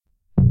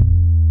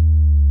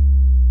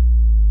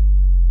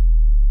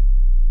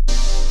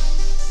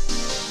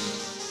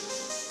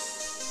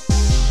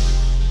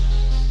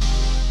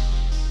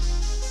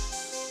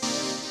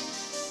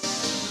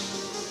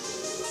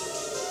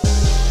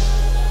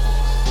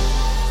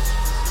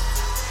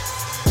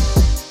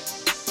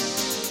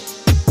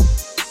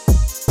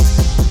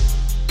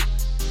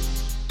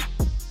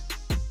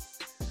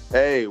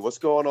Hey, what's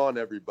going on,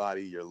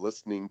 everybody? You're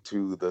listening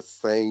to The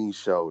Sane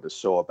Show, the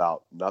show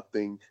about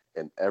nothing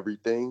and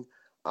everything.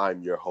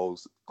 I'm your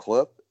host,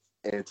 Clip,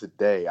 and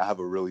today I have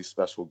a really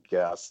special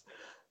guest.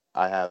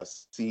 I have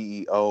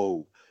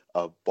CEO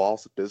of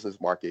Boss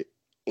Business Market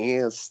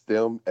and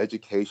STEM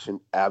education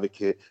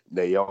advocate,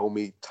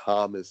 Naomi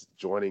Thomas,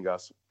 joining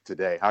us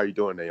today. How are you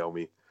doing,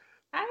 Naomi?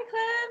 Hi,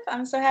 Cliff.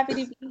 I'm so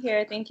happy to be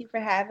here. Thank you for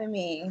having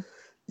me.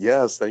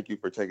 Yes, thank you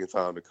for taking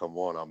time to come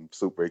on. I'm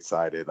super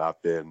excited.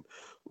 I've been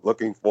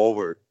looking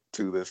forward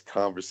to this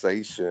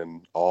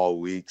conversation all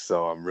week,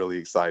 so I'm really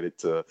excited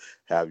to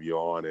have you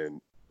on and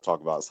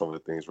talk about some of the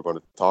things we're going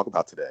to talk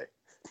about today.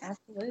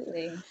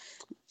 Absolutely.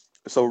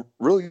 So,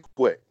 really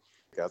quick,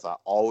 as I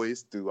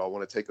always do, I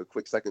want to take a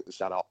quick second to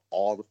shout out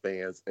all the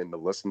fans and the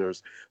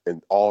listeners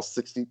in all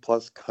 60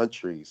 plus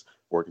countries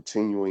for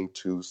continuing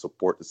to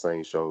support the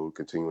Same Show,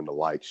 continuing to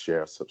like,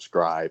 share,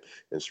 subscribe,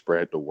 and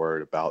spread the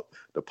word about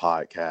the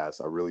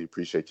podcast. I really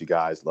appreciate you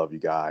guys. Love you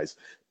guys.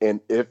 And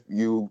if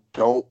you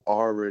don't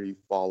already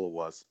follow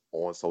us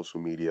on social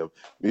media,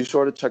 be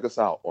sure to check us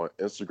out on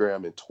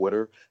Instagram and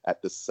Twitter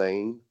at the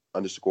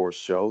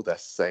sane_show.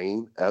 That's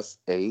sane,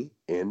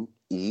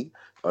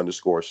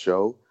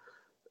 SANE_show.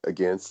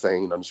 Again,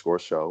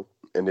 sane_show.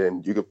 And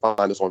then you can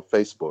find us on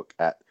Facebook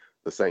at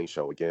The Sane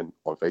Show. Again,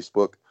 on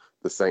Facebook,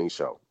 The Sane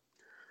Show.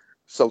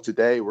 So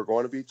today we're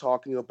going to be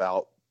talking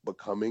about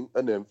becoming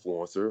an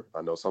influencer.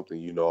 I know something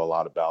you know a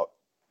lot about,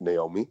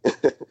 Naomi.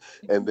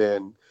 And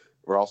then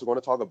we're also going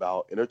to talk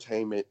about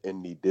entertainment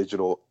in the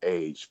digital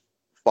age.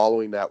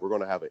 Following that, we're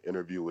going to have an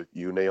interview with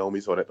you,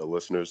 Naomi, so that the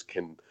listeners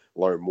can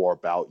learn more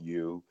about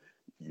you,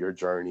 your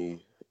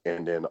journey,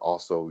 and then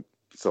also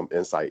some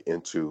insight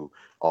into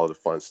all the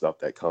fun stuff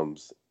that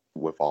comes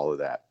with all of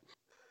that.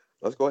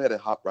 Let's go ahead and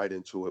hop right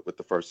into it with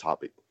the first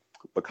topic,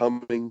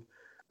 becoming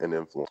an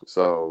influencer.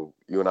 So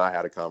you and I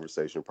had a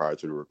conversation prior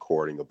to the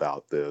recording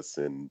about this,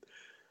 and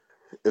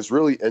it's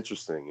really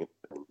interesting.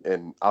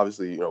 And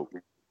obviously,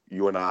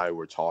 you and I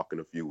were talking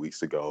a few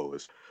weeks ago.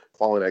 Is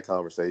following that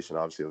conversation,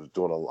 obviously, I was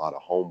doing a lot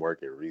of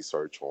homework and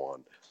research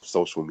on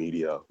social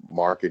media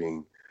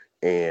marketing,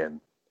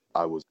 and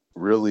I was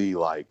really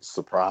like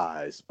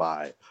surprised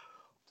by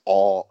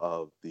all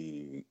of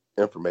the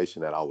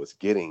information that I was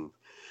getting.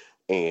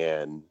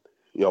 And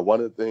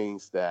one of the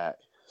things that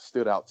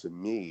stood out to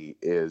me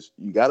is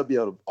you got to be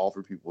able to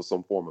offer people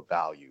some form of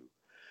value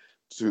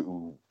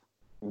to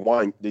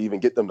want to even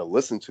get them to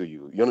listen to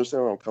you. You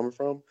understand where I'm coming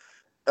from?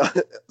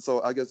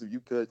 So I guess if you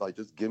could like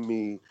just give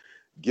me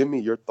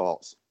your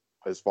thoughts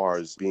as far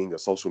as being a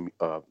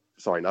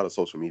sorry, not a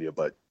social media,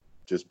 but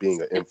just being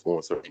an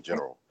influencer in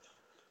general.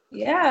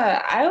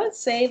 Yeah, I would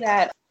say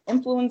that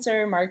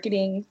influencer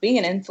marketing,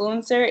 being an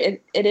influencer,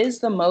 it is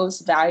the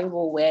most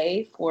valuable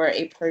way for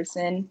a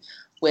person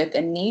with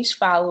a niche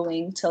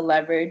following to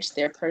leverage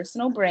their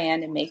personal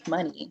brand and make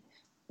money.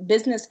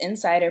 Business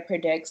Insider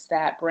predicts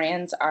that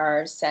brands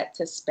are set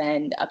to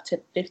spend up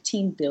to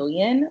 15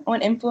 billion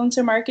on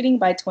influencer marketing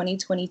by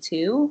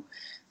 2022.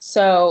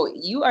 So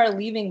you are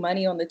leaving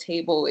money on the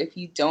table if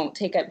you don't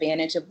take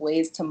advantage of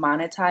ways to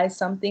monetize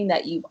something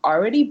that you've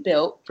already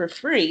built for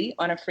free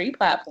on a free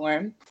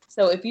platform.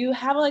 So if you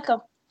have like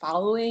a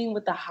following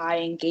with a high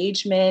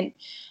engagement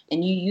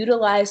and you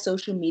utilize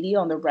social media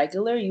on the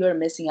regular, you are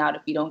missing out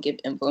if you don't give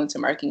influencer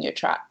marketing your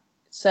try.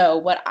 So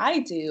what I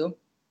do,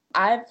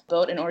 I've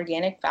built an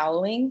organic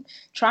following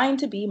trying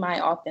to be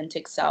my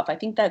authentic self. I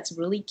think that's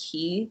really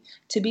key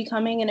to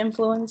becoming an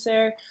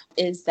influencer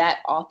is that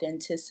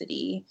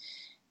authenticity.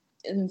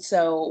 And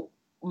so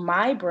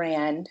my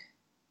brand,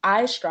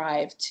 I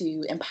strive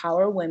to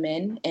empower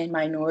women and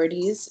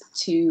minorities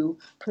to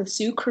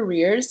pursue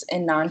careers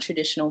in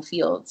non-traditional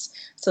fields.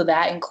 So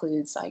that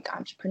includes like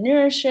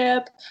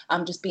entrepreneurship,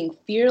 just being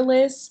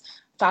fearless,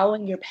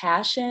 following your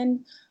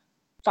passion,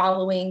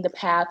 following the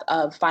path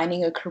of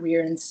finding a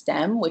career in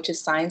STEM, which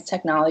is science,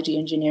 technology,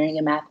 engineering,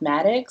 and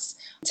mathematics.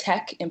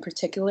 Tech in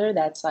particular,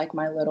 that's like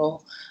my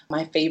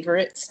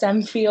favorite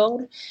STEM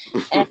field.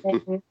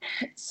 And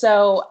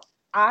so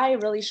I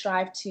really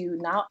strive to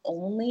not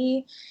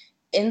only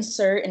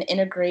insert and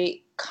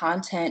integrate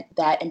content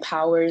that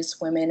empowers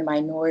women and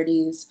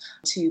minorities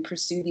to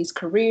pursue these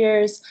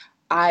careers.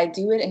 I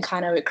do it in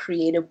kind of a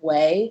creative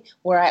way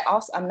where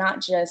I'm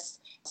not just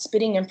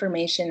spitting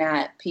information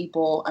at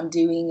people, I'm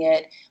doing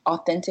it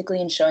authentically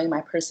and showing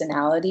my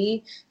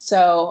personality.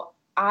 So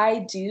I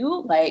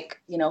do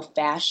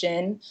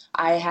fashion.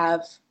 I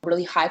have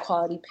really high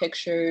quality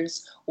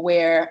pictures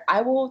where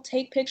I will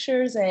take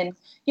pictures and,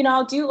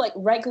 I'll do like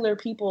regular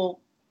people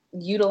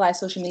utilize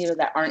social media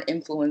that aren't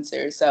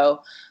influencers.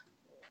 So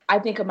I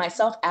think of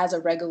myself as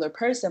a regular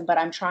person, but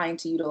I'm trying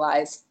to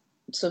utilize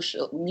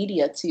social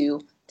media to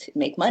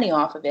make money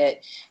off of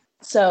it.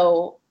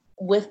 So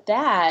with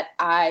that,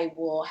 I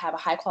will have a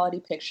high quality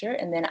picture,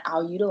 and then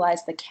I'll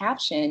utilize the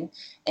caption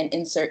and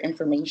insert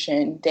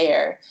information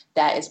there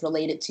that is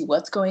related to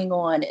what's going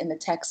on in the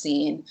tech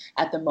scene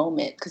at the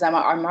moment. Because I'm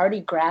already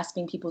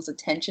grasping people's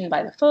attention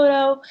by the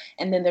photo,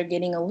 and then they're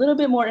getting a little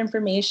bit more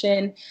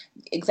information,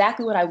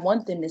 exactly what I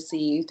want them to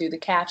see through the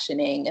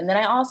captioning. And then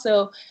I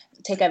also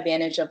take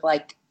advantage of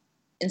like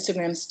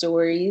Instagram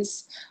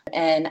stories,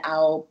 and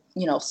I'll,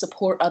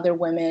 support other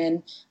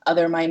women,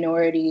 other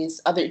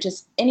minorities,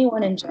 just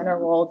anyone in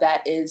general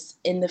that is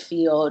in the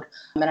field.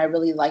 And I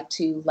really like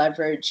to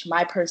leverage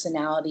my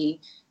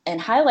personality and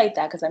highlight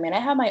that, because I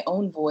have my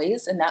own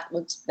voice, and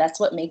that's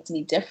what makes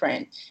me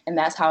different. And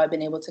that's how I've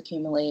been able to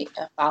accumulate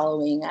a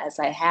following as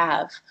I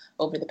have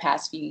over the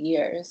past few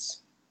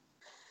years.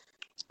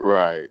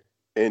 Right.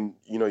 And,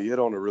 you hit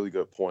on a really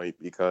good point,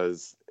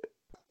 because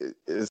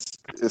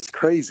it's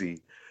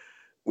crazy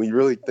when you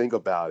really think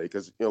about it,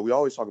 because we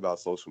always talk about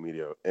social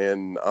media,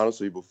 and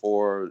honestly,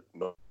 before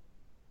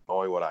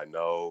knowing what I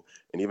know,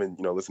 and even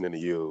listening to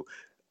you,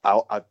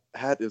 I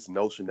had this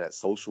notion that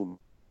social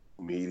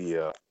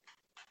media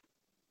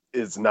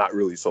is not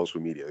really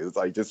social media. It's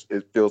like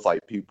it feels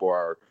like people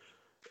are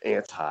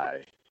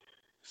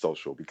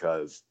anti-social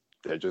because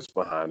they're just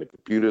behind the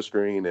computer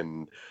screen,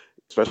 and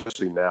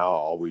especially now,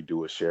 all we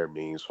do is share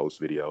memes,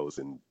 post videos,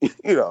 and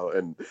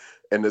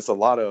and it's a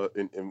lot of,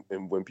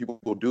 and when people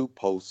do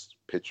post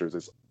pictures,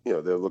 it's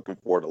they're looking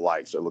for the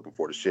likes, they're looking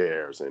for the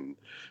shares and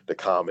the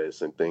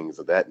comments and things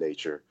of that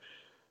nature.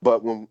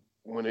 But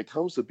when it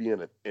comes to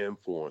being an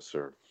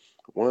influencer,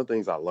 one of the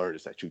things I learned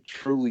is that you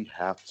truly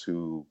have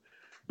to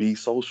be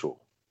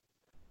social,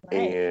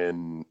 Right.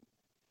 and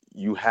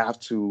you have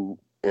to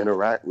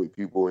interact with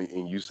people,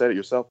 and you said it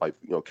yourself, like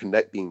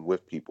connecting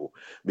with people,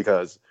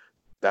 because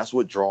that's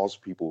what draws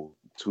people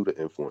to the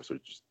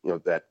influencers,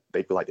 that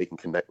they feel like they can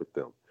connect with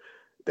them.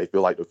 They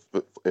feel like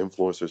the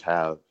influencers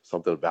have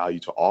something of value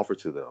to offer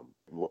to them.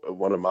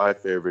 One of my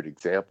favorite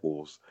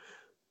examples,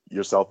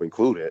 yourself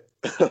included,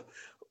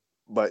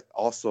 but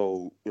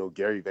also,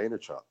 Gary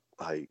Vaynerchuk,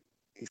 like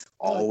he's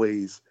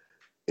always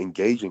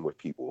engaging with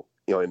people,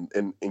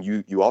 and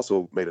you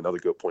also made another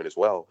good point as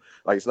well.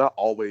 Like, it's not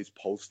always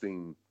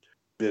posting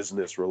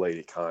business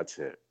related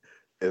content.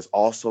 It's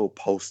also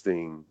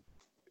posting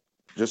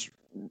just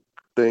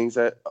things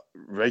that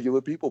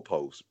regular people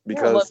post,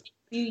 because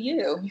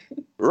you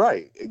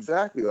right,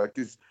 exactly, like,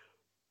 because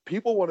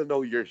people want to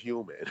know you're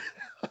human.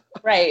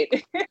 right.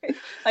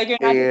 Like, you're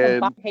not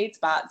And just hate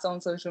spots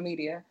on social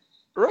media.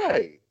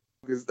 right,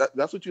 because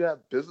that's what you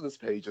have business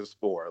pages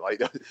for,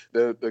 like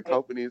the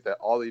companies that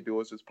all they do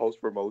is just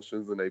post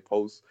promotions, and they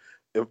post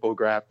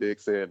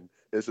infographics, and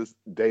it's just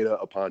data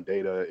upon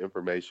data,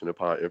 information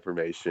upon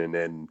information,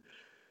 and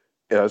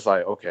it's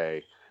like,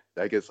 okay,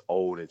 that gets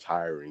old and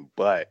tiring.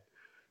 But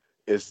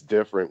it's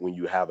different when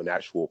you have an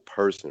actual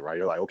person, right?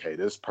 You're like, okay,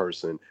 this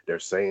person, they're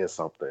saying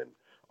something.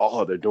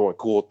 Oh, they're doing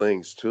cool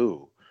things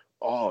too.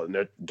 Oh, and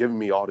they're giving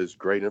me all this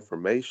great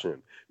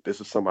information. This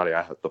is somebody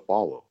I have to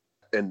follow.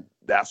 And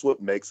that's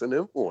what makes an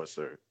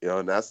influencer,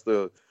 and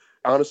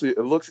honestly,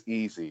 it looks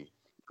easy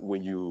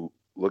when you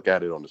look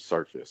at it on the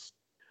surface,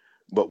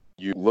 but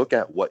you look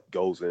at what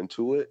goes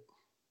into it,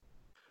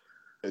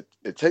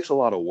 it takes a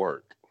lot of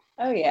work.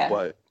 Oh, yeah.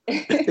 But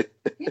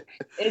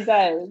it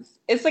does.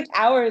 It's like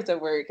hours of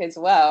work as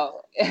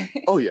well.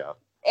 Oh, yeah.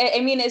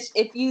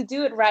 If you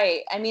do it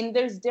right,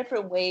 there's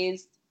different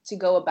ways to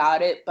go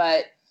about it,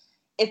 but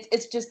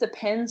it just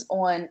depends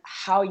on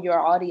how your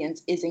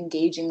audience is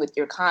engaging with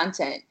your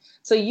content.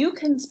 So you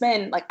can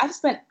I've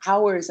spent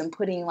hours in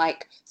putting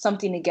like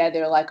something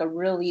together, like a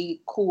really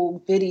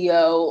cool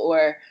video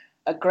or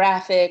a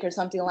graphic or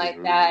something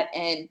like that,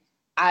 and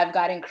I've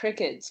gotten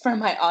crickets from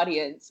my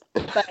audience.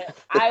 But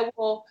I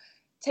will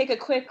take a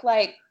quick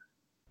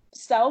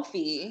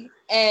selfie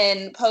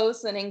and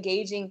post an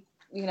engaging,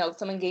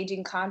 some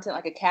engaging content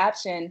like a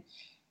caption,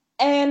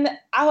 and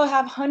I will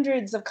have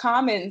hundreds of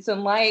comments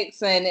and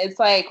likes, and it's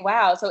like,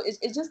 wow. So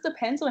it just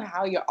depends on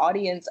how your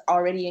audience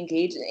already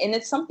engaged, and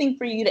it's something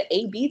for you to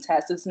A/B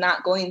test. It's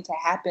not going to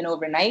happen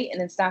overnight,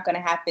 and it's not going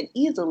to happen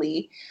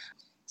easily.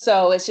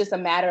 So it's just a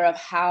matter of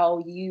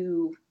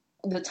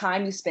the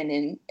time you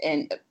spend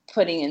in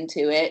putting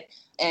into it,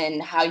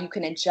 and how you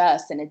can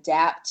adjust and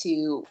adapt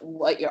to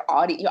what your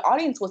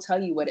audience will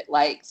tell you what it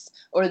likes.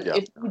 Or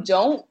if you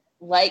don't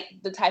like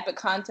the type of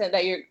content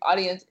that your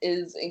audience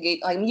is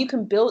engaged, you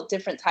can build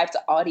different types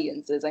of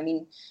audiences.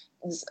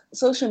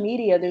 Social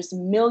media, there's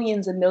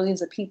millions and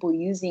millions of people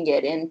using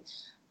it, and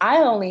I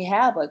only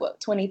have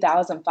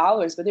 20,000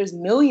 followers, but there's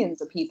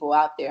millions of people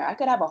out there. I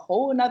could have a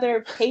whole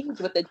another page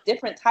with a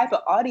different type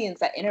of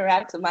audience that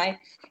interacts with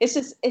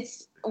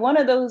it's one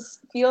of those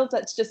fields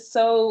that's just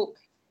so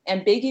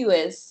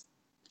ambiguous.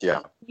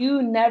 Yeah.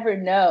 You never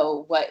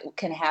know what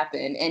can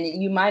happen, and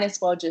you might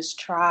as well just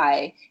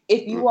try.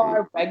 If you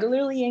are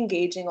regularly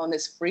engaging on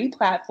this free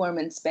platform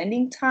and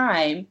spending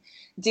time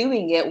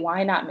doing it,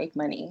 why not make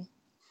money?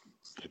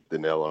 Hit the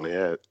nail on the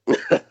head.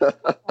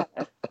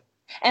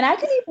 And I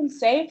could even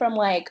say, from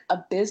a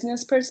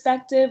business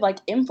perspective,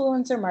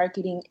 influencer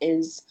marketing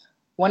is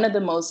one of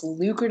the most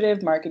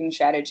lucrative marketing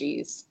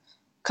strategies.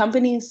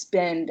 Companies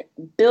spend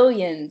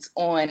billions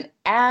on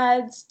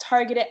ads,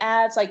 targeted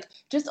ads, like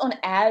just on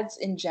ads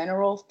in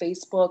general,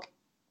 Facebook,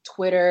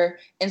 Twitter,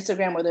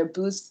 Instagram, where they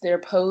boost their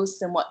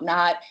posts and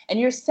whatnot. And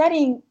you're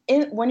setting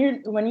in when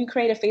you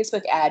create a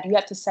Facebook ad, you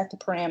have to set the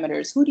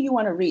parameters. Who do you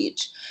want to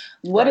reach?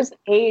 What is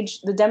the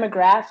age, the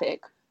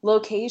demographic,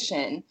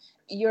 location?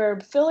 You're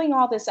filling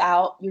all this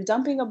out, you're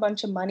dumping a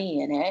bunch of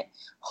money in it,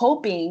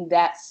 hoping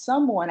that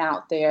someone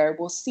out there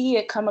will see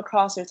it come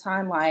across their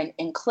timeline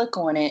and click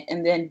on it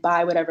and then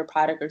buy whatever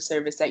product or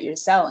service that you're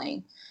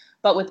selling.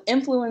 But with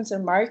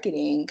influencer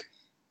marketing,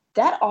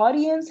 that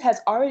audience has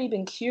already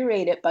been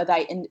curated by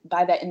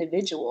that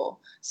individual.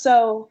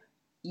 So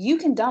you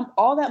can dump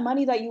all that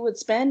money that you would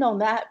spend on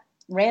that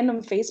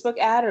random Facebook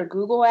ad or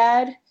Google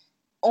ad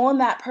on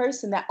that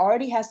person that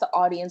already has the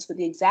audience with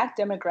the exact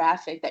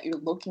demographic that you're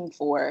looking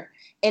for,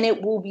 and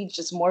it will be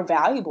just more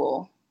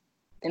valuable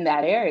in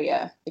that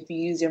area if you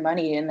use your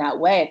money in that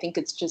way. I think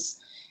it's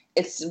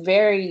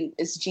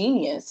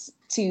genius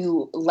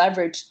to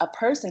leverage a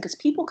person, because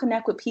people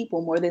connect with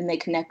people more than they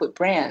connect with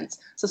brands.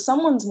 So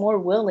someone's more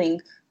willing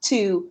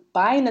to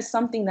buy into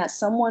something that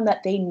someone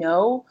that they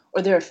know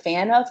or they're a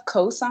fan of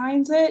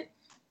co-signs it.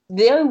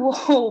 They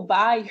will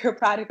buy your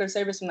product or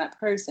service from that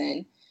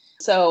person.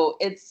 So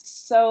it's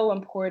so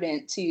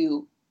important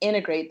to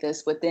integrate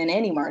this within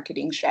any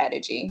marketing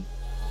strategy.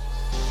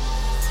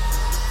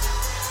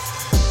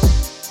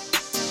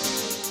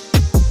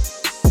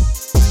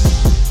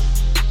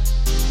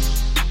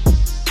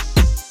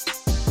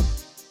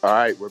 All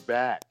right, we're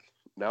back.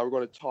 Now we're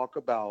going to talk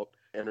about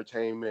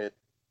entertainment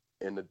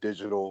in the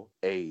digital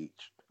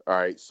age. All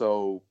right,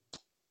 so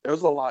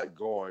there's a lot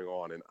going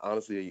on. And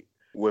honestly,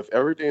 with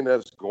everything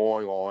that's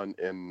going on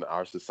in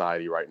our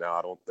society right now,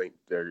 I don't think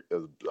there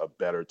is a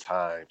better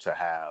time to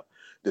have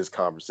this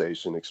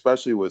conversation,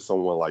 especially with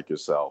someone like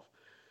yourself,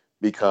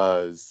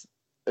 because,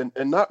 and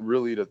not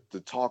really to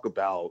talk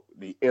about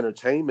the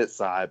entertainment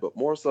side, but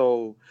more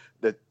so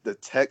the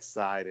tech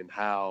side and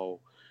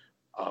how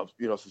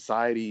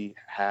society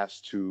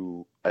has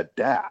to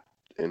adapt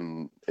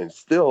and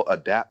still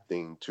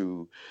adapting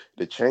to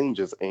the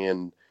changes.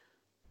 And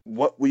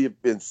what we have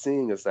been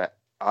seeing is that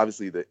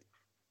obviously the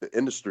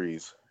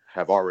industries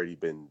have already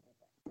been,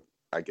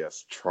 I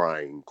guess,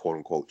 quote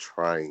unquote,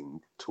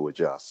 trying to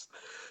adjust.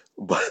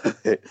 But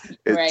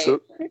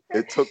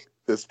it took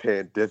this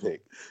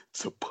pandemic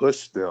to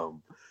push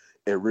them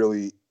and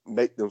really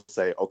make them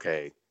say,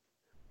 okay,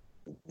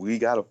 we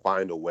got to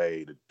find a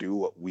way to do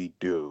what we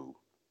do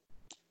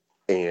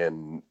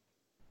and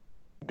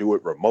do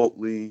it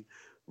remotely,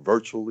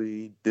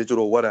 virtually,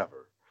 digital,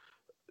 whatever.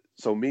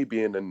 So me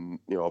being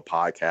a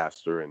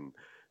podcaster and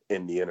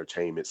in the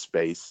entertainment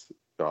space,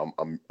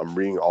 I'm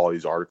reading all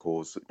these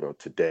articles,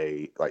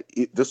 today,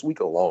 this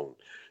week alone,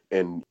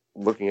 and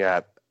looking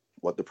at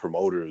what the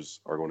promoters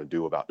are going to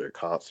do about their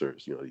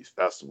concerts, these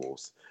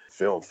festivals,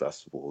 film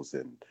festivals,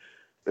 and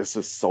there's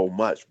just so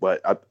much.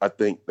 But I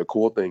think the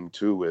cool thing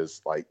too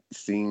is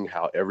seeing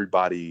how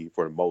everybody,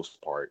 for the most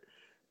part,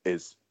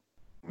 is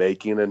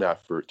making an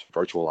effort to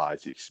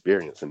virtualize the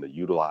experience and to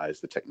utilize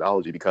the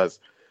technology, because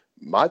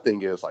my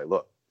thing is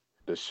look,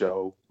 the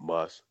show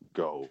must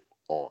go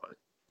on.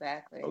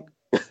 Exactly. Okay.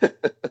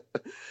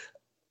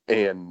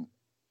 And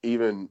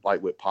even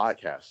with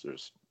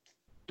podcasters,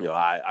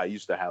 I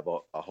used to have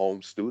a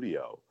home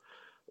studio,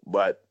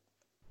 but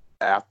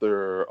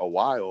after a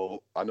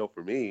while, I know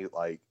for me,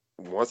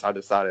 once I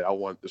decided I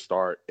wanted to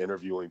start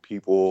interviewing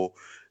people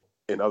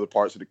in other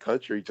parts of the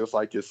country, just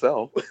like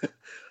yourself,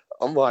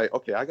 I'm like,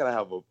 okay, I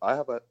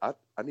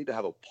need to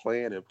have a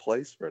plan in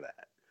place for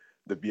that,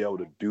 to be able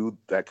to do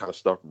that kind of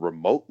stuff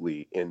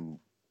remotely. And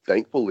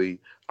thankfully,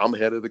 I'm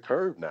ahead of the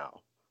curve now.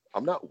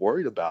 I'm not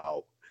worried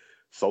about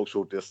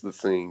social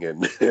distancing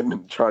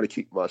and trying to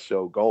keep my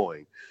show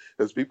going,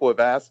 because people have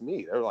asked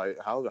me, they're like,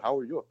 how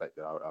are you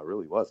affected? I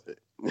really wasn't.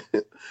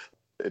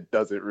 It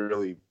doesn't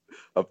really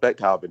affect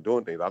how I've been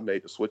doing things. I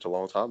made the switch a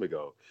long time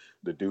ago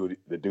to do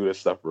this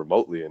stuff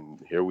remotely, and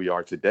here we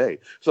are today.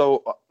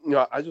 So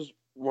I just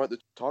wanted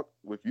to talk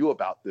with you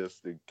about this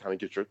to kind of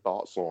get your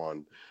thoughts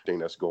on thing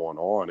that's going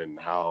on and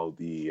how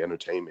the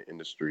entertainment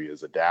industry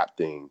is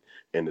adapting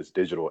in this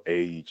digital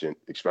age, and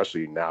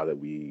especially now that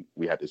we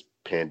had this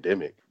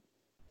pandemic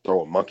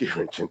throw a monkey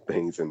wrench in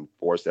things and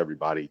force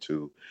everybody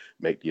to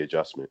make the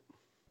adjustment.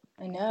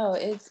 I know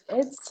it's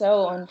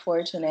so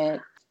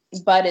unfortunate,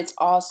 but it's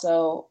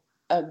also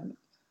a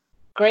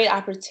great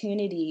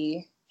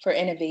opportunity for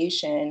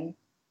innovation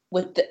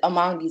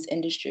among these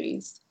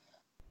industries.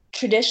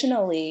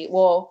 Traditionally,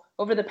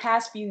 over the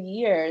past few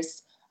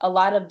years, a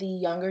lot of the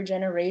younger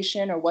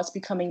generation, or what's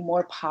becoming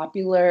more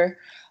popular,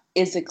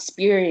 is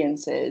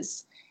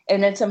experiences.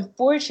 And it's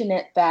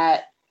unfortunate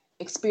that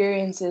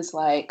experiences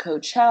like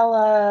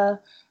Coachella,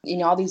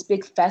 all these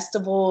big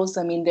festivals,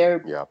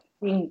 they're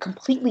being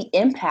completely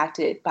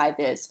impacted by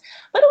this.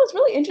 But it was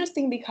really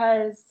interesting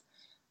because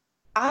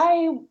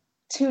I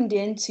tuned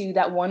into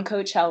that one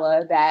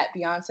Coachella that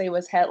Beyonce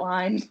was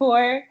headlined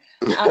for.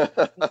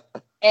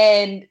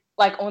 And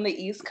like on the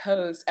East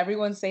Coast,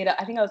 everyone stayed up.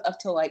 I think I was up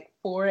till like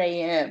 4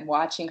 a.m.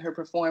 watching her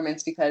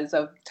performance because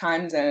of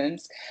time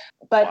zones.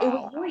 But it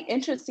was Wow. really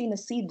interesting to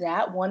see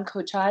that one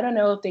Coachella. I don't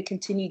know if they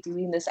continue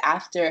doing this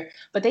after,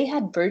 but they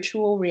had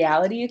virtual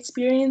reality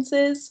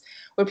experiences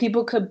where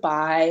people could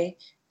buy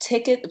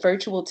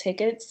virtual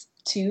tickets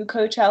to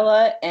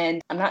Coachella.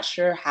 And I'm not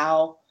sure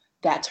how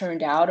that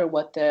turned out or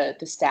what the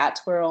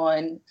stats were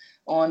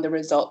on the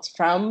results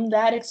from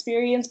that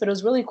experience, but it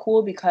was really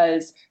cool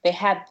because they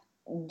had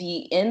the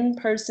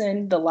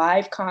in-person, the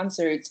live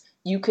concerts.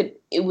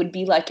 It would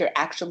be like you're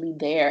actually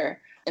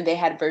there, and they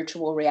had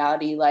virtual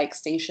reality like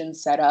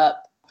stations set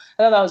up.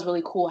 I thought that was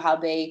really cool how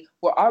they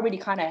were already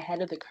kind of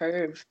ahead of the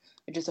curve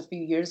just a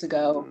few years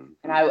ago. Mhm.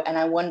 And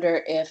I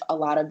wonder if a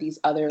lot of these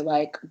other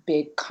like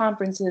big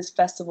conferences,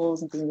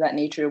 festivals, and things of that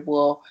nature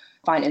will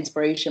find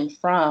inspiration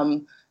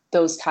from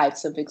those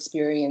types of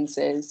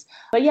experiences.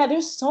 But yeah,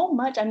 there's so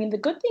much. I mean, the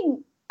good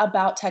thing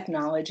about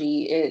technology,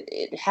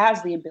 it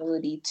has the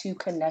ability to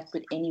connect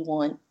with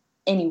anyone,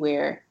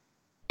 anywhere,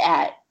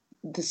 at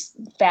the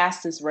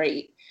fastest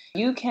rate.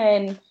 You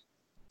can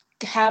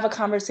have a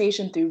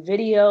conversation through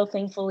video.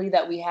 Thankfully,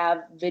 that we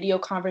have video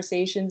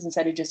conversations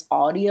instead of just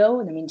audio.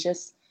 And I mean,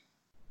 just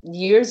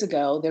years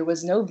ago, there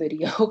was no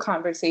video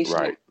conversation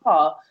Right. at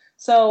all.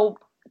 So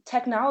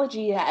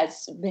technology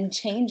has been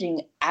changing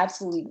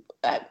absolutely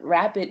at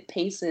rapid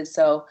paces.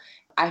 So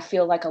I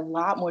feel like a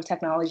lot more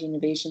technology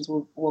innovations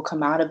will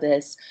come out of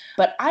this.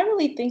 But I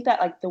really think that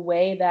like the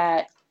way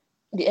that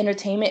the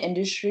entertainment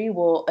industry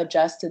will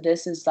adjust to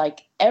this is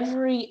like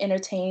every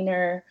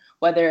entertainer,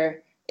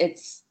 whether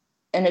it's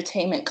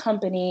entertainment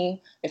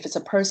company, if it's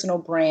a personal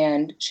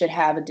brand, should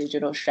have a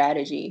digital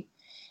strategy.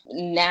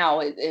 Now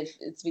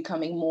it's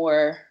becoming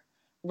more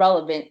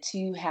relevant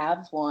to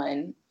have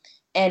one,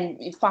 and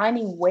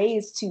finding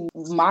ways to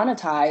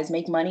monetize,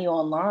 make money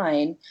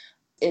online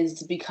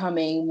is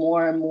becoming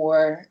more and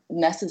more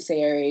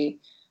necessary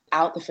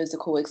out the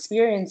physical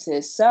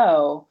experiences.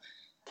 So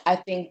I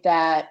think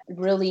that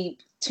really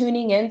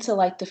tuning into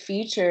like the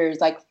features,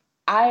 like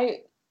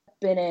I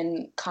been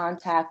in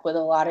contact with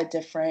a lot of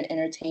different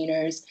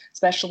entertainers,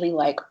 especially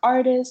like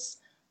artists,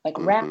 like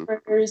Hmm.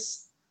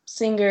 rappers,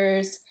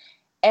 singers,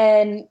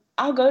 and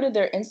I'll go to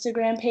their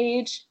Instagram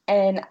page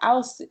and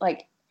I'll see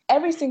like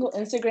every single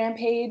Instagram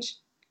page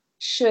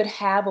should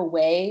have a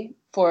way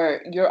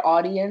for your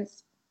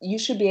audience. You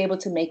should be able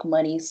to make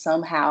money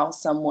somehow,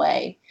 some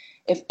way.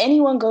 If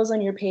anyone goes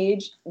on your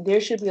page,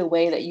 there should be a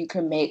way that you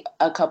can make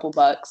a couple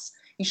bucks.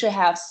 You should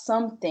have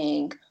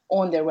something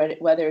on there,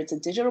 whether it's a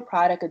digital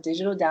product, a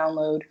digital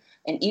download,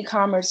 an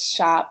e-commerce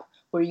shop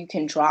where you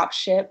can drop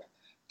ship.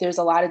 There's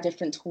a lot of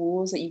different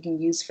tools that you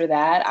can use for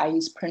that. I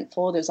use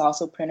Printful. There's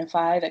also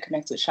Printify that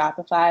connects with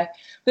Shopify.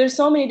 There's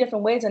so many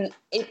different ways, and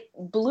it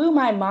blew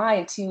my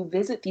mind to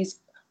visit these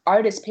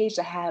artist page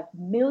that have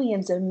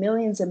millions and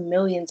millions and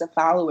millions of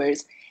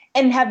followers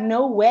and have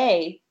no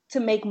way to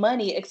make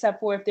money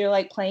except for if they're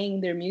like playing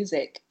their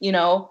music,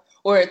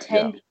 or Yeah.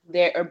 attending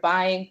their or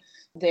buying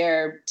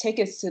their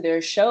tickets to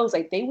their shows.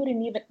 Like they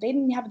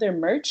didn't have their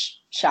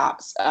merch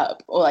shops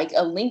up or like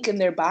a link in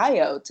their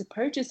bio to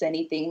purchase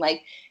anything.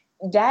 Like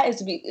that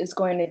is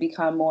going to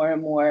become more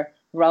and more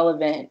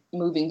relevant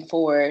moving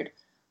forward.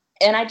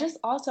 And I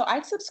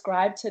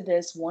subscribe to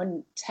this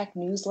one tech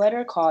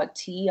newsletter called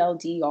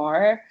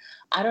TLDR.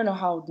 I don't know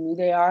how new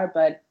they are,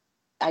 but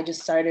I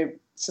just started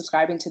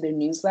subscribing to their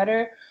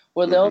newsletter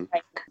where they'll Hmm.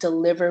 like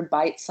deliver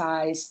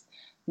bite-sized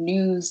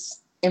news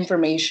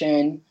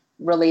information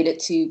related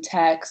to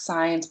tech,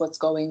 science, what's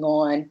going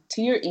on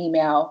to your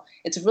email.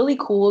 It's really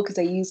cool because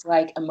they use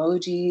like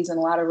emojis and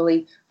a lot of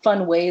really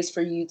fun ways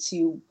for you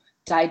to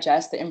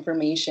digest the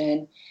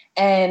information.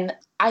 And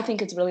I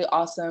think it's really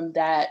awesome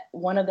that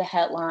one of the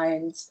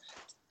headlines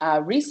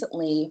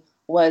recently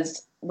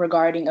was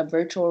regarding a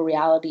virtual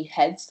reality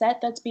headset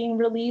that's being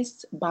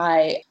released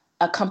by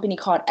a company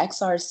called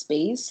XR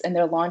Space, and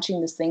they're launching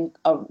this thing,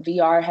 a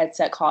VR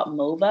headset called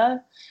MOVA,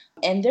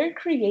 and they're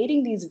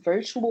creating these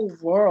virtual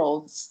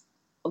worlds.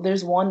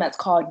 There's one that's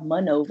called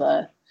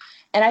Manova,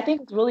 and I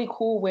think it's really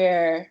cool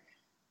where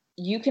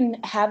you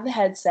can have the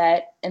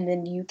headset and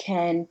then you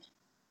can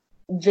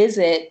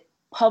visit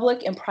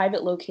public and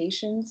private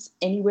locations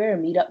anywhere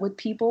and meet up with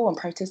people and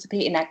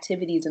participate in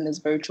activities in this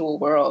virtual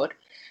world.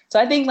 So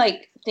I think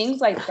like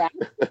things like that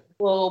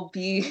will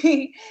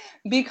be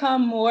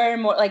become more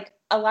and more like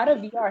a lot of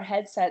VR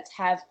headsets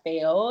have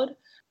failed,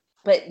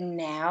 but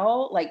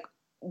now like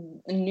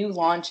new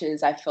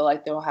launches, I feel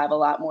like they'll have a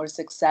lot more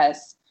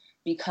success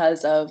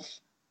because of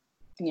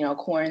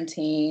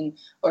quarantine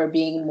or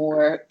being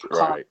more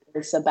Right.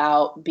 cautious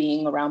about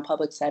being around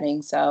public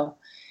settings. So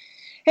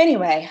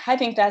anyway, I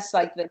think that's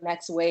like the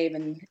next wave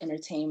in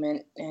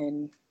entertainment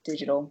and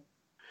digital.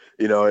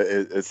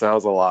 It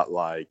sounds a lot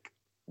like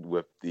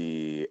with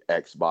the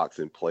Xbox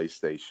and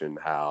PlayStation,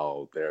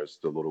 how there's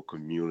the little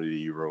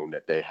community room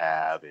that they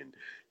have, and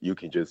you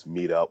can just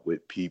meet up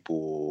with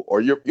people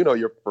or your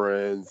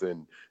friends,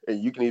 and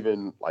you can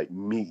even like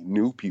meet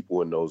new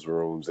people in those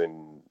rooms,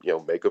 and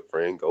make a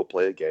friend, go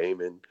play a game,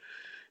 and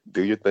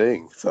do your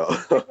thing. So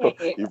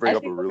Right. you I bring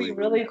up a think it would be really,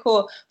 really really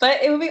cool.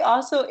 But it would be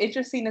also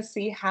interesting to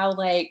see how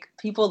like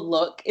people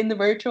look in the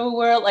virtual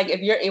world. Like if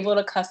you're able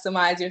to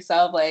customize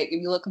yourself, like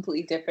if you look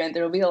completely different,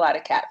 there will be a lot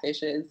of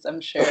catfishes,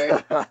 I'm sure.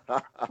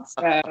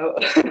 So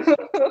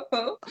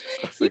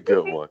That's a you can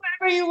good be one.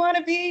 whatever you want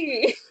to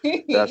be.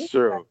 That's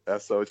true.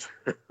 That's so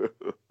true.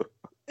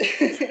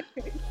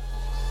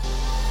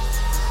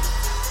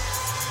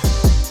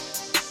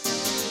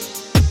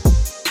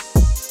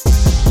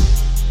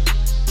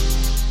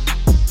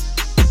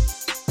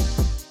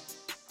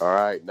 All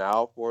right,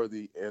 now for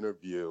the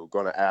interview.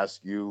 Going to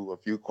ask you a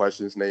few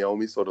questions,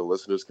 Naomi, so the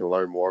listeners can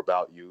learn more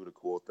about you, the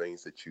cool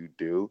things that you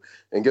do,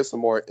 and get some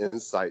more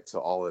insight to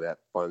all of that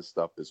fun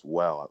stuff as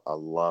well. I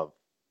love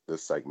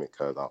this segment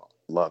because I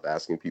love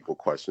asking people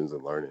questions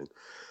and learning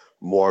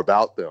more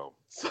about them.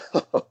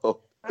 So,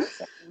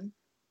 Awesome.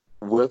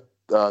 with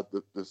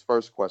this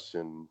first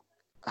question,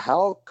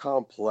 how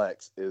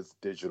complex is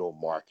digital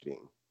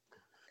marketing?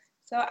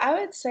 So I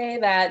would say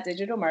that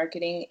digital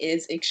marketing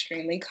is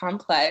extremely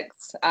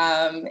complex.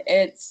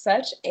 It's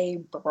such a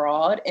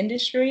broad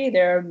industry.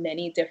 There are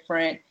many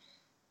different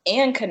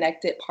and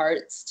connected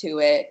parts to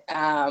it.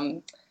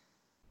 I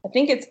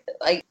think it's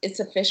like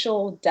its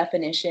official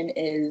definition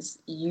is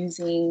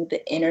using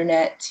the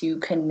internet to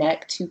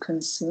connect to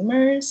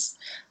consumers.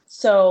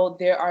 So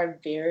there are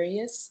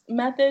various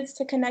methods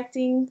to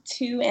connecting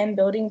to and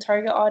building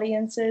target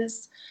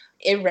audiences.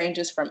 It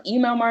ranges from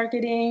email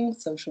marketing,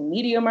 social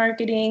media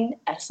marketing,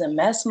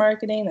 SMS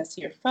marketing, that's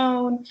your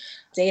phone,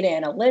 data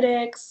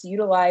analytics,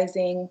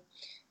 utilizing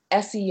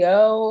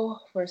SEO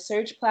for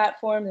search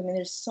platforms. I mean,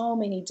 there's so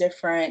many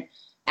different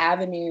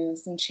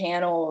avenues and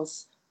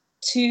channels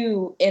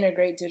to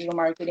integrate digital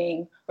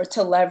marketing or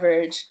to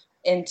leverage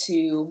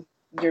into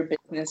your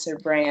business or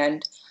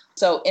brand.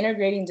 So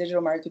integrating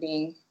digital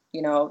marketing,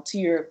 to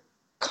your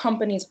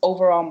company's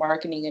overall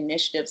marketing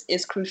initiatives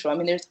is crucial. I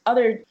mean, there's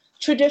other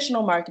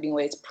traditional marketing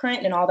ways,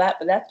 print and all that,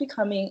 but that's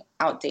becoming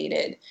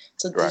outdated.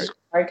 So Right. digital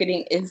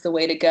marketing is the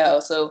way to go.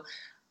 So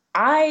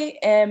I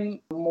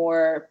am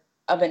more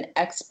of an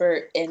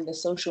expert in the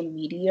social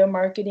media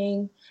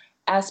marketing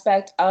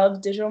aspect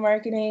of digital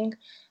marketing,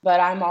 but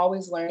I'm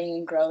always learning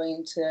and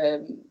growing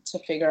to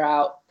figure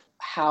out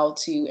how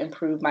to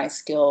improve my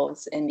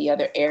skills in the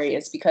other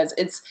areas because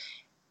it's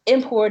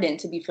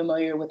important to be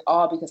familiar with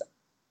all because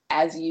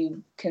as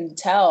you can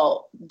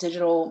tell,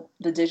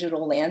 the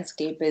digital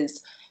landscape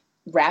is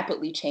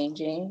rapidly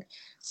changing.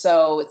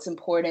 So it's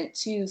important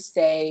to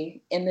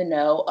stay in the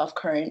know of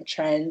current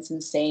trends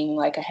and staying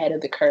like ahead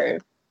of the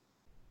curve.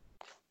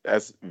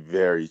 That's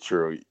very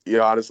true.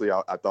 Honestly,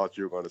 I thought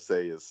you were going to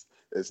say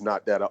it's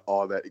not that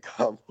all that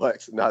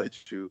complex. Now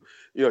that you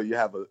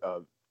have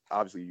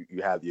obviously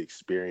you have the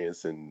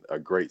experience and a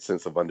great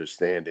sense of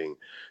understanding,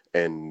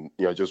 and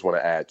just want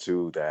to add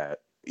to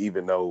that.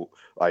 Even though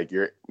like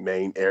your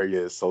main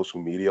area is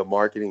social media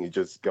marketing, it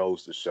just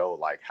goes to show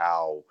like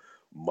how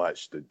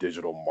much the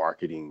digital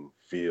marketing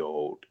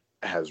field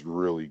has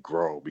really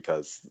grown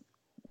because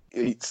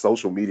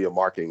social media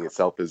marketing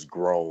itself has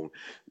grown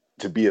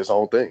to be its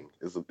own thing.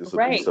 It's a beast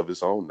Right, of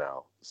its own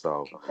now.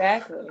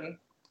 exactly.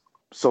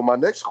 So my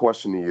next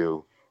question to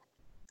you,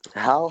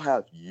 how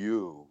have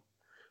you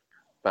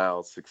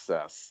found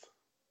success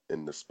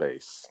in the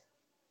space?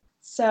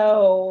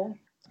 So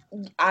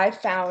I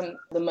found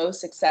the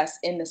most success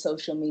in the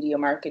social media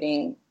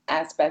marketing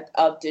aspect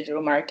of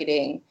digital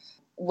marketing.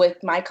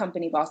 With my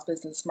company, Boss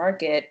Business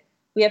Market,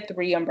 we have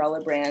 3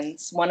 umbrella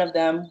brands. One of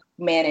them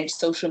manage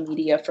social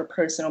media for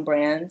personal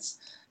brands.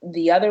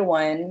 The other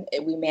one,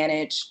 we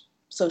manage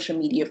social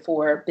media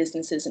for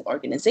businesses and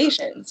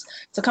organizations.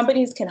 So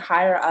companies can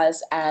hire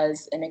us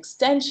as an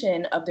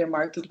extension of their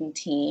marketing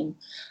team.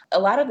 A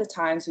lot of the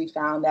times we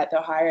found that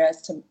they'll hire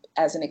us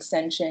as an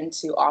extension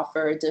to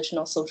offer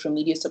additional social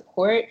media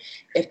support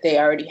if they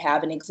already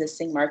have an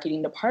existing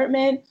marketing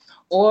department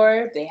or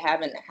if they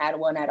haven't had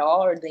one at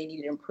all or they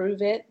need to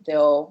improve it,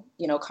 they'll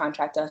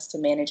contract us to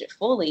manage it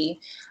fully.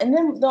 And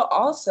then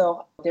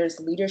there's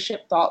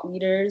leadership thought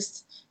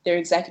leaders, their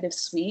executive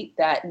suite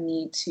that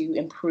need to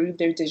improve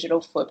their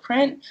digital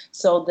footprint,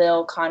 so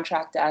they'll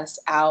contract us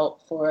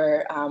out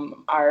for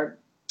our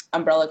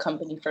umbrella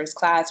company First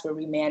Class, where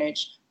we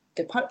manage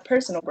the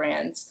personal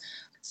brands.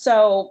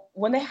 So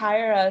when they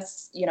hire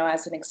us,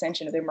 as an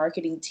extension of their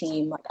marketing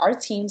team, like our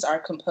teams are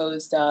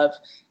composed of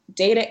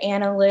data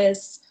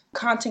analysts,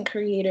 content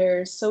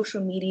creators,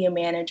 social media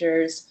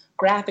managers,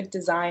 graphic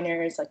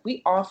designers. Like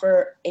we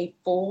offer a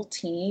full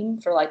team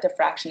for like the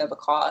fraction of the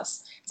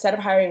cost. Instead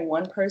of hiring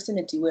one person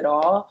to do it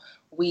all,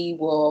 we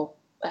will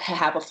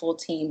have a full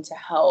team to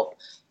help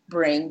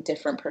bring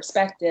different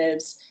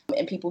perspectives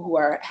and people who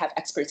have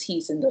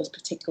expertise in those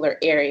particular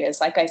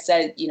areas. Like I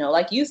said,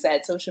 like you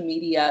said, social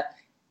media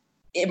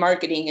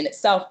marketing in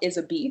itself is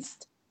a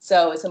beast.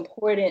 So it's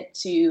important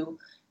to,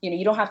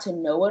 you don't have to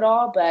know it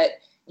all, but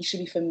you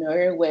should be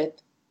familiar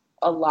with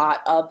a lot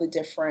of the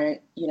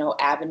different,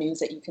 avenues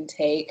that you can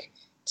take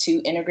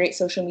to integrate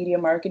social media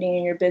marketing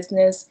in your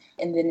business.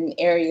 And then in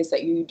areas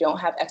that you don't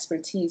have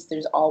expertise,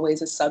 there's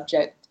always a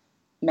subject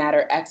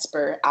matter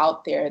expert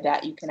out there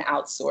that you can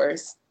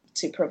outsource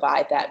to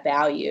provide that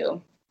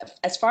value.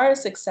 As far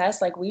as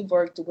success, like we've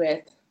worked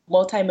with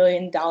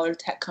multi-million-dollar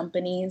tech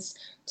companies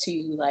to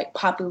like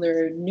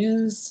popular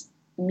news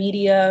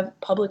media,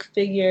 public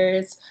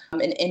figures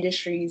in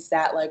industries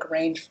that like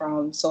range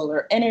from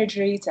solar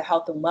energy to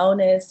health and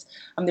wellness.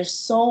 There's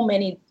so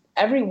many,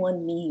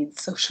 everyone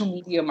needs social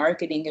media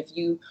marketing if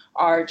you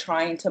are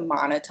trying to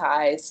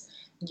monetize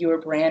your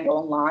brand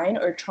online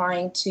or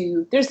trying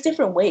to, there's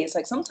different ways.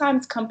 Like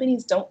sometimes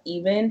companies don't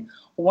even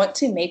want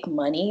to make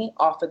money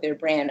off of their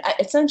brand.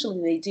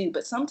 Essentially they do,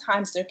 but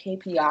sometimes their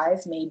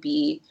KPIs may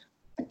be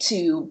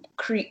to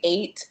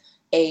create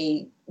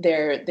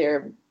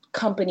their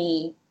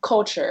company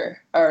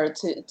culture or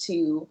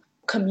to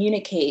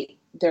communicate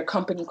their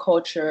company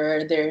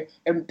culture,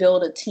 or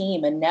build a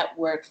team, a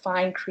network,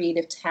 find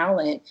creative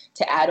talent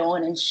to add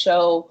on and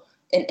show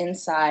an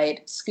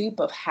inside scoop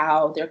of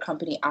how their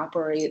company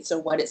operates or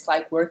what it's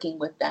like working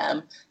with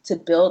them to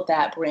build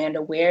that brand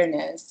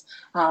awareness.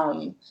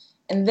 And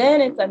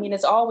then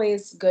it's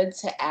always good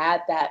to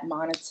add that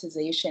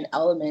monetization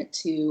element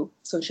to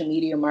social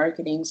media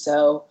marketing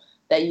so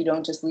that you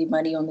don't just leave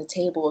money on the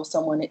table if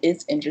someone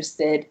is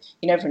interested.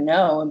 You never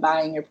know in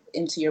buying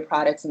into your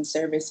products and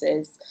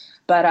services.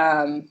 But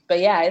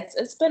yeah,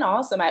 it's been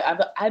awesome.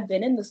 I've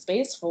been in the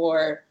space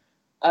for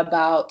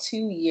about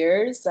 2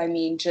 years. I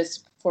mean,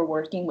 just for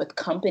working with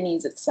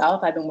companies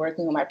itself, I've been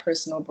working on my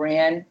personal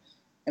brand.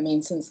 I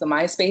mean, since the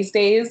MySpace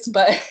days,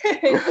 but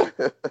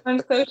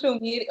on social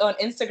media, on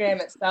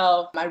Instagram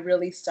itself, I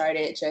really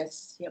started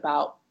just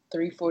about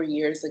 3-4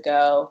 years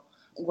ago,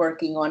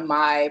 working on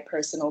my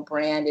personal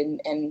brand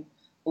and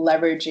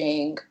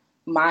leveraging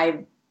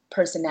my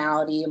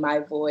personality, my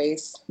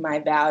voice, my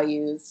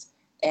values,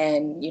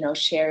 and,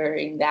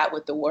 sharing that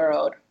with the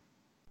world.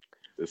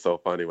 It's so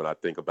funny when I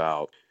think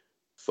about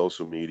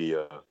social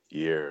media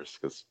years,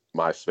 because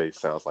MySpace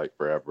sounds like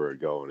forever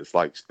ago. And it's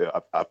like,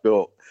 I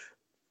feel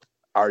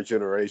our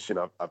generation,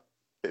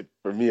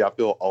 for me, I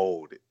feel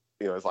old.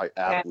 It's like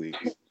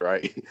athletes,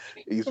 right?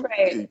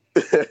 Right.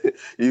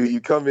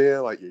 You come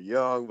in like you're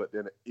young, but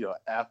then,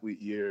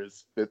 athlete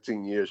years,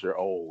 15 years, you're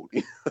old.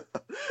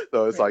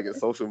 So it's like in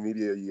social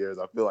media years,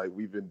 I feel like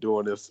we've been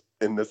doing this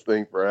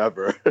thing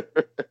forever.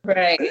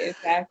 Right,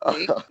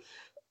 exactly.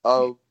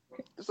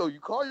 So you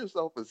call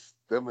yourself a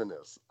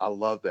STEMinist. I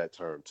love that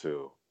term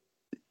too.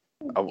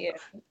 Yeah.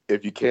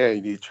 If you can,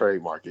 you need to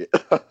trademark it.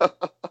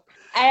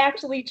 I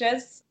actually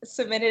just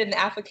submitted an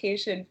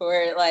application for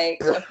it like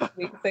a few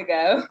weeks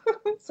ago.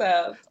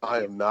 So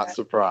I am not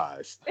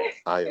surprised.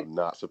 I am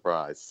not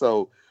surprised.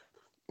 So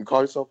you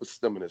call yourself a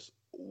STEMinist.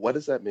 What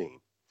does that mean?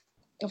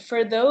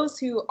 for those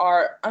who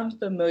are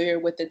unfamiliar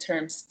with the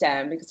term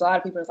STEM, because a lot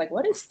of people are like,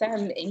 what is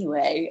STEM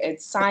anyway?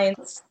 It's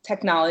science,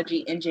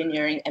 technology,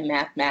 engineering, and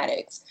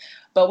mathematics.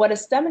 But what a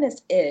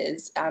STEMinist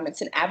is,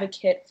 it's an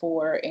advocate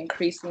for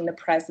increasing the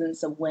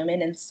presence of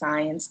women in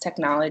science,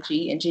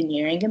 technology,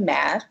 engineering, and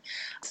math.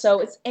 So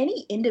it's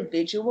any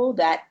individual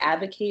that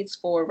advocates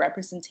for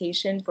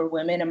representation for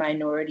women and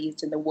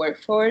minorities in the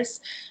workforce.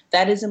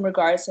 That is in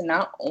regards to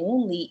not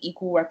only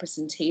equal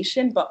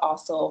representation, but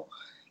also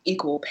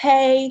equal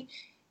pay,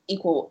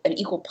 an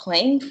equal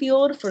playing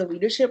field for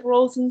leadership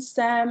roles in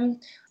STEM,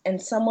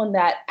 and someone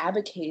that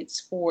advocates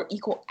for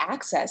equal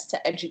access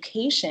to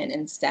education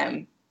in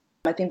STEM.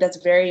 I think that's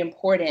very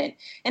important.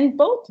 And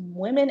both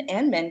women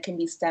and men can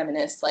be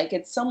STEMinists. Like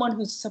it's someone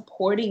who's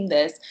supporting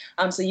this.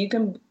 I've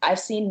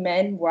seen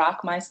men rock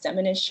my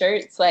STEMinist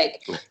shirts.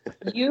 Like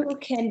you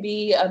can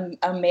be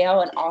a male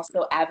and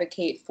also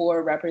advocate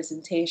for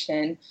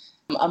representation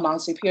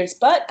amongst your peers.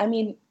 But I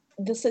mean,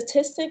 the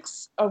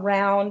statistics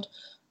around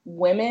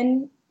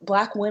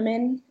Black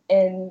women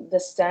in the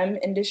STEM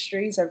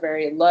industries are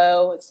very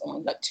low. It's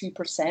only like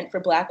 2% for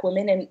Black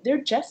women, and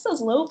they're just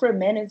as low for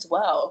men as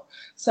well.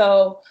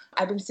 So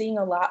I've been seeing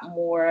a lot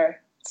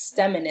more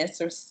STEMinists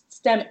or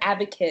STEM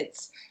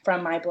advocates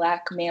from my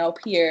Black male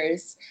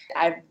peers.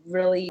 I've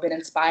really been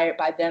inspired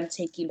by them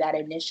taking that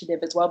initiative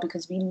as well,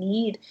 because we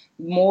need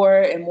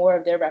more and more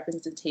of their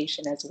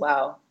representation as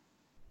well.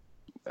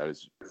 That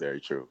is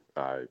very true.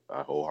 I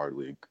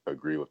wholeheartedly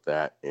agree with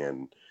that.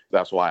 And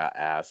that's why I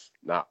ask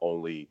not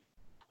only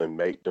to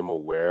make them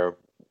aware of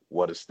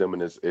what a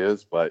STEMinist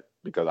is, but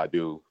because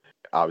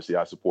obviously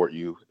I support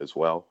you as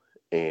well.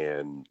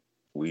 And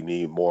we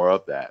need more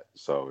of that.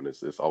 So, and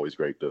it's always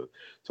great to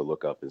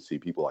look up and see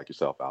people like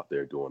yourself out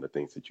there doing the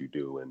things that you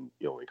do and,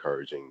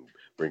 encouraging,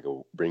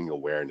 bringing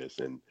awareness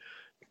and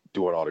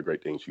doing all the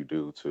great things you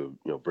do to,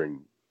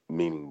 bring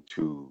meaning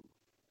to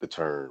the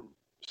term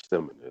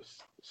STEMinist.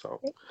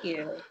 So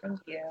Thank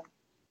you.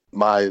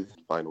 my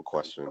final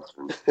question.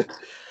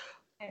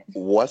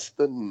 What's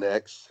the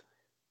next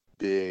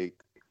big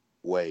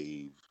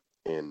wave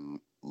in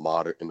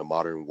the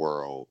modern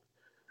world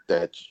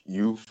that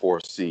you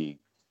foresee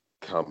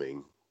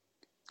coming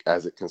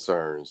as it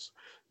concerns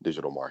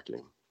digital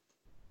marketing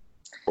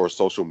or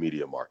social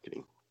media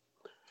marketing?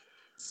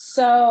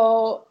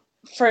 So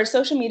for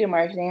social media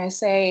marketing, I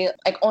say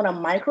like on a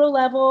micro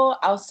level,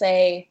 I'll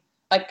say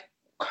like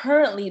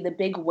currently the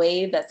big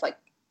wave that's like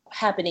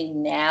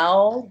happening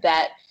now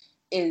that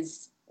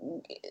is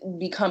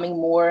becoming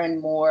more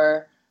and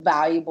more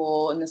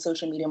valuable in the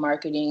social media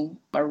marketing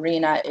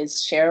arena is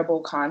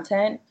shareable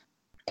content.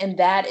 And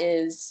that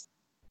is,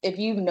 if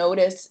you've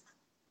noticed,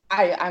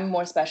 I'm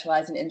more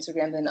specialized in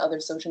Instagram than other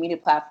social media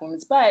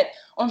platforms, but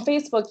on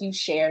Facebook, you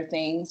share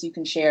things. You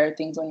can share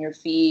things on your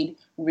feed,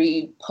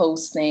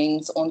 repost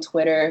things on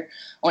Twitter.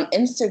 On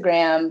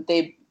Instagram,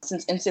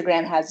 since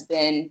Instagram has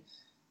been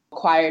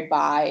acquired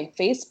by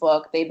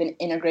Facebook, they've been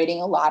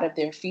integrating a lot of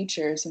their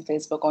features from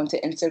Facebook onto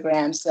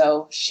Instagram.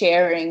 So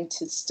sharing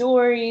to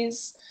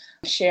stories,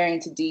 sharing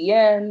to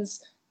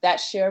DMs, that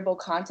shareable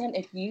content.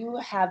 If you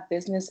have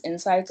business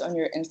insights on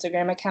your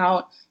Instagram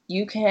account,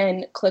 you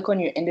can click on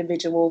your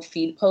individual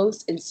feed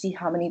post and see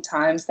how many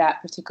times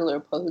that particular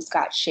post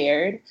got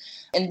shared.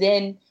 And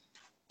then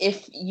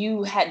if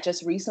you had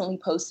just recently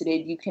posted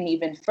it, you can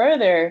even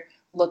further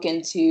look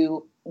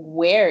into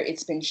where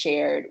it's been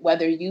shared,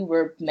 whether you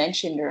were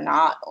mentioned or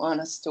not on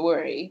a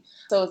story.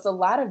 So it's a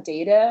lot of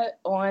data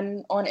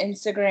on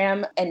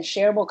Instagram, and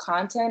shareable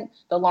content,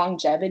 the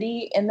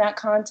longevity in that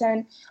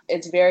content.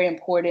 It's very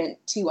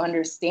important to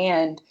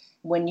understand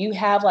when you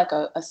have like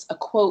a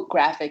quote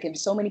graphic, and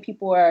so many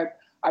people are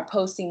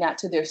posting that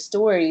to their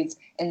stories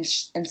and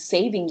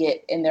saving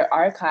it in their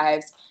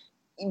archives,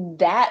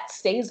 that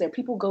stays there.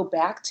 People go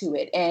back to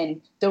it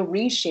and they'll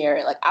reshare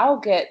it. Like, I'll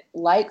get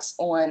likes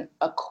on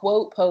a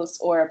quote post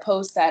or a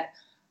post that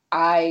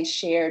I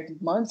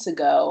shared months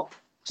ago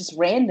just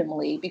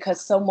randomly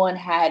because someone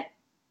had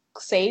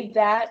saved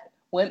that,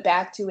 went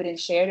back to it and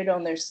shared it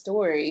on their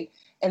story,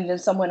 and then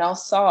someone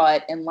else saw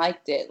it and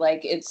liked it.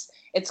 Like, it's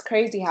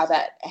crazy how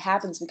that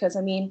happens, because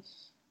I mean,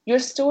 your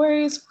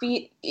stories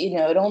feed,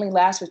 it only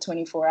lasts for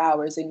 24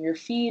 hours, and your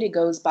feed, it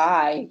goes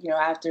by,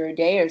 after a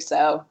day or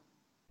so.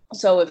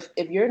 So if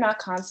you're not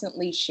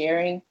constantly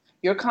sharing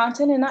your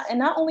content, and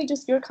not only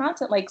just your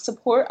content, like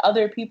support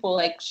other people,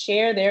 like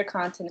share their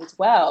content as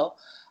well.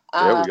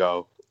 There we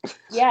go.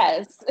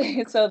 Yes.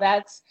 So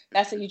that's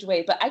a huge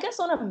way. But I guess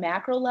on a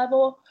macro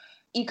level,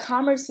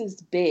 e-commerce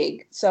is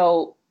big.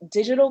 So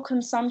digital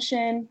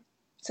consumption,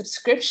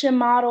 subscription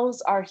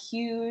models are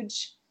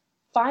huge.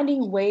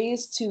 Finding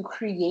ways to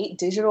create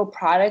digital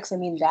products, I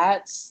mean,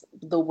 that's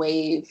the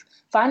wave.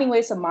 Finding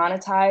ways to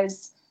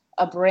monetize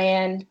a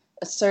brand,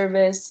 a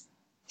service,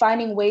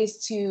 finding ways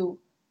to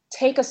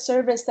take a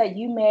service that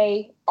you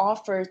may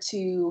offer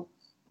to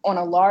on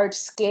a large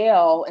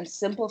scale and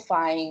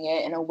simplifying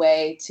it in a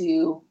way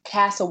to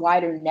cast a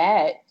wider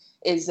net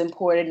is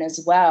important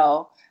as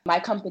well. My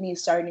company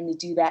is starting to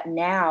do that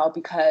now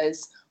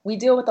because we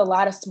deal with a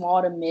lot of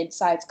small to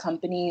mid-sized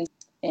companies,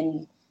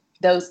 and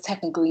those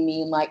technically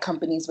mean like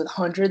companies with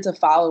hundreds of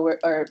followers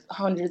or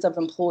hundreds of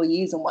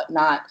employees and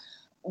whatnot.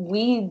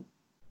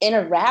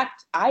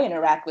 I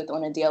interact with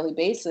on a daily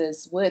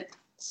basis with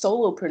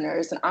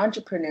solopreneurs and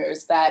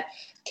entrepreneurs that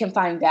can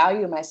find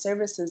value in my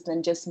services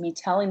than just me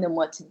telling them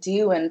what to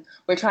do. And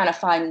we're trying to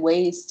find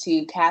ways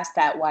to cast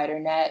that wider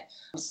net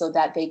so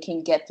that they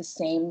can get the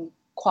same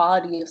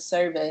quality of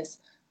service,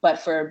 but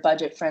for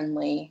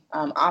budget-friendly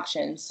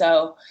options.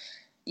 So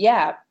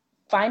yeah,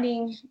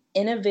 finding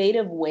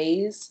innovative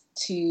ways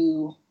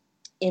to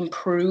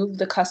improve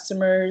the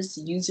customer's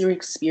user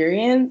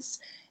experience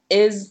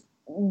is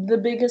the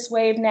biggest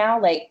wave now.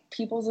 Like,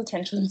 people's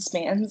attention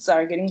spans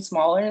are getting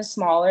smaller and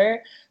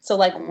smaller. So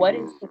like, what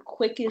is the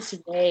quickest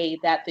way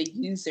that the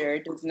user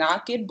does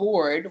not get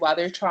bored while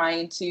they're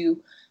trying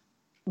to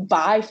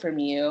buy from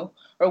you?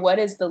 Or what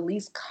is the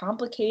least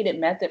complicated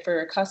method for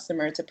a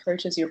customer to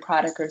purchase your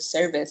product or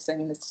service? I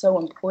mean, it's so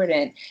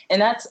important. And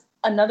that's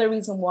another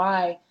reason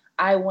why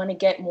I want to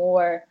get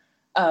more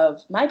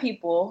of my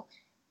people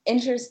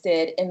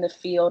interested in the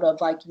field of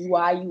like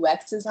UI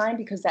UX design,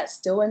 because that's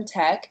still in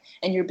tech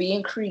and you're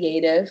being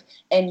creative.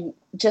 And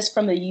just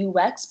from the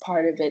UX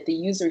part of it, the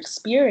user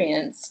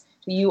experience,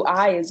 the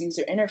UI is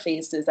user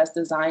interfaces. That's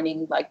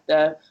designing like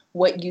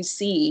what you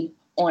see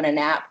on an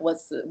app.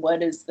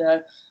 What is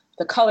the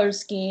color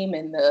scheme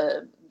and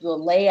the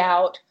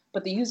layout,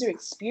 but the user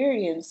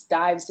experience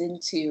dives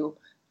into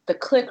the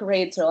click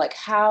rates, or like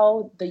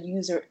how the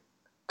user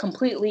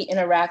completely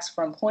interacts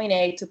from point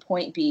A to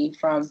point B,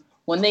 from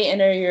when they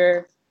enter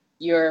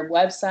your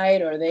website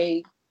or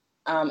they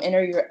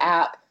enter your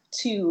app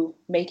to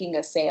making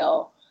a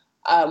sale.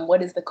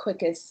 What is the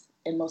quickest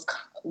and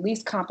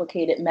least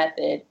complicated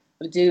method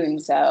of doing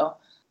so?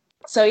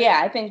 So yeah,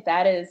 I think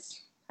that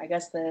is, I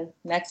guess, the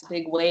next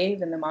big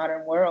wave in the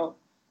modern world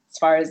as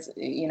far as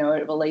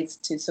it relates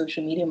to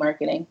social media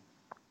marketing.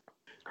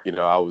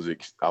 I was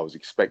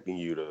expecting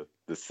you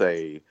to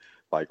say,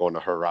 like, on the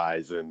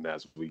horizon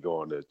as we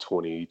go into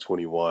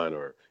 2021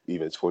 or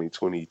even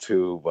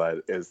 2022,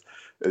 but it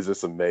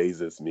just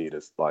amazes me.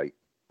 That's like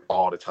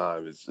all the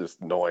time. It's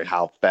just knowing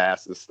how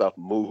fast this stuff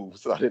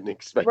moves. I didn't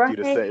expect you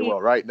to say,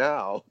 well, right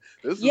now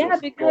this is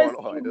what's going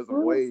on. There's a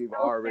wave so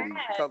already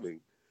coming.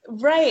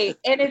 Right.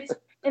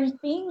 And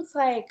things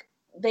like,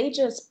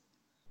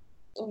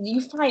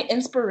 you find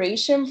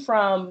inspiration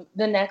from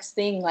the next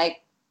thing.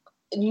 Like,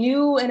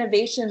 new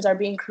innovations are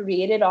being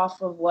created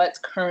off of what's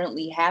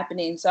currently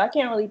happening. So I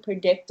can't really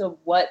predict of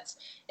what's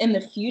in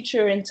the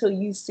future until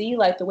you see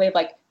like the wave.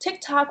 Like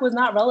TikTok was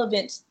not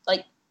relevant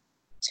like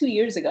 2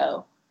 years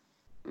ago.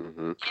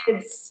 Mm-hmm.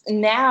 It's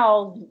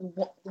now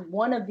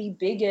one of the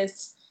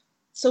biggest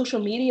social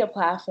media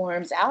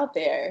platforms out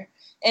there.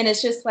 And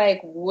it's just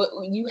like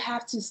you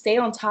have to stay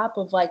on top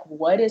of like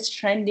what is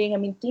trending. I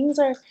mean,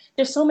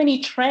 there's so many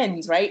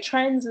trends, right?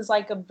 Trends is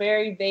like a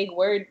very vague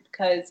word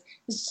because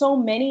there's so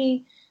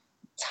many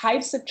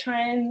types of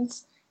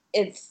trends.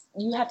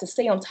 You have to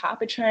stay on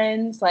top of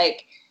trends.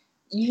 Like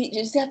you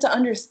just have to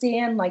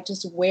understand like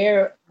just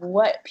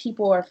what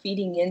people are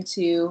feeding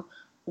into,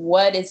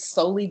 what is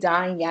slowly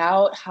dying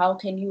out. How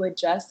can you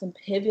adjust and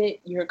pivot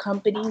your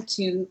company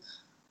to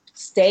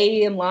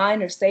stay in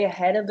line or stay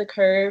ahead of the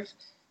curve?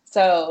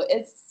 So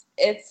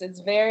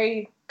it's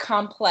very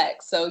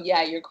complex. So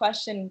yeah, your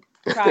question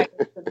prior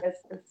to this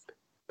is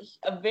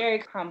a very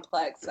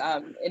complex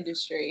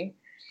industry.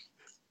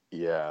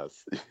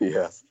 Yes,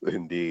 yes,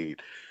 indeed.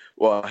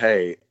 Well,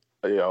 hey,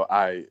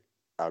 I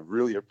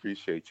really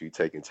appreciate you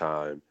taking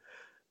time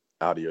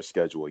out of your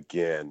schedule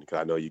again, because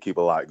I know you keep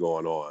a lot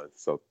going on.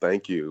 So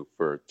thank you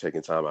for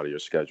taking time out of your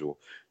schedule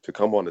to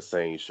come on the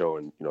Sane Show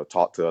and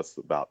talk to us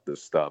about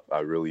this stuff.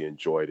 I really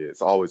enjoyed it.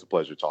 It's always a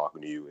pleasure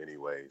talking to you,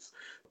 anyways.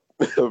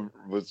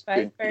 Vice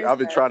I've been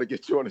versa. trying to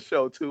get you on the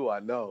show too.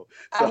 I know.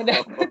 I So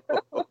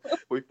know.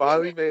 we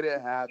finally made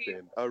it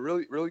happen.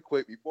 Really, really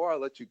quick before I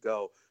let you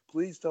go,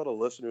 please tell the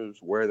listeners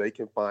where they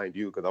can find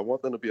you, because I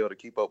want them to be able to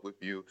keep up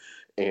with you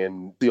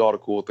and see all the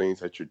cool things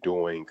that you're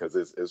doing, because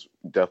it's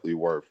definitely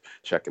worth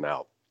checking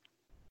out.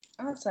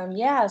 Awesome.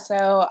 Yeah.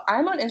 So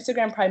I'm on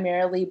Instagram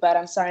primarily, but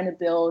I'm starting to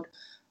build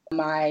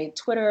my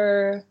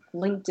Twitter,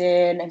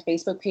 LinkedIn, and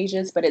Facebook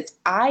pages. But it's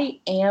I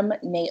am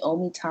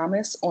Naomi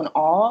Thomas on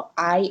all.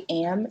 I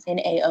am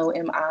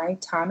Naomi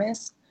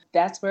Thomas.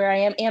 That's where I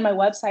am. And my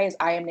website is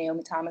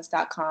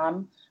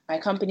iamnaomithomas.com. My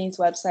company's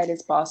website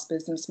is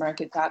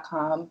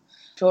bossbusinessmarket.com.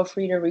 Feel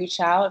free to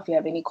reach out if you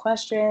have any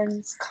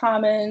questions,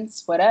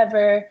 comments,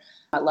 whatever.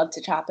 I'd love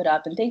to chop it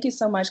up. And thank you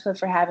so much, Cliff,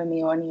 for having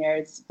me on here.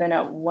 It's been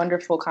a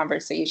wonderful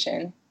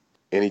conversation.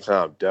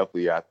 Anytime,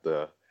 definitely have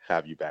to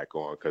have you back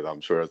on, because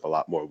I'm sure there's a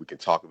lot more we can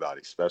talk about,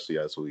 especially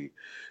as we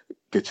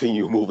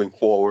continue moving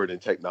forward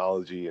and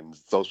technology and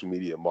social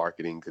media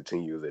marketing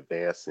continues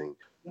advancing.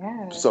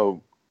 Yeah.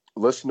 So,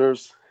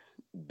 listeners,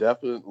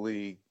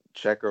 definitely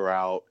check her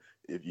out.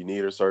 If you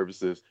need her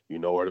services, you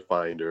know where to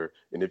find her.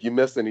 And if you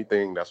miss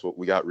anything, that's what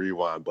we got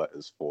rewind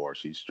buttons for.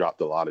 She's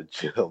dropped a lot of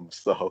gems,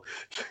 so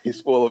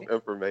she's full of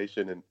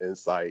information and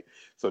insight.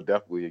 So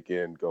definitely,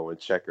 again, go and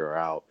check her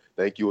out.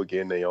 Thank you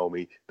again,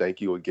 Naomi.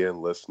 Thank you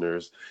again,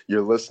 listeners.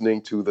 You're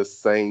listening to The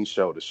Sane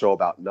Show, the show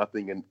about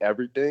nothing and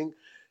everything.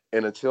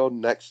 And until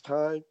next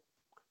time,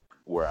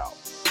 we're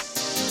out.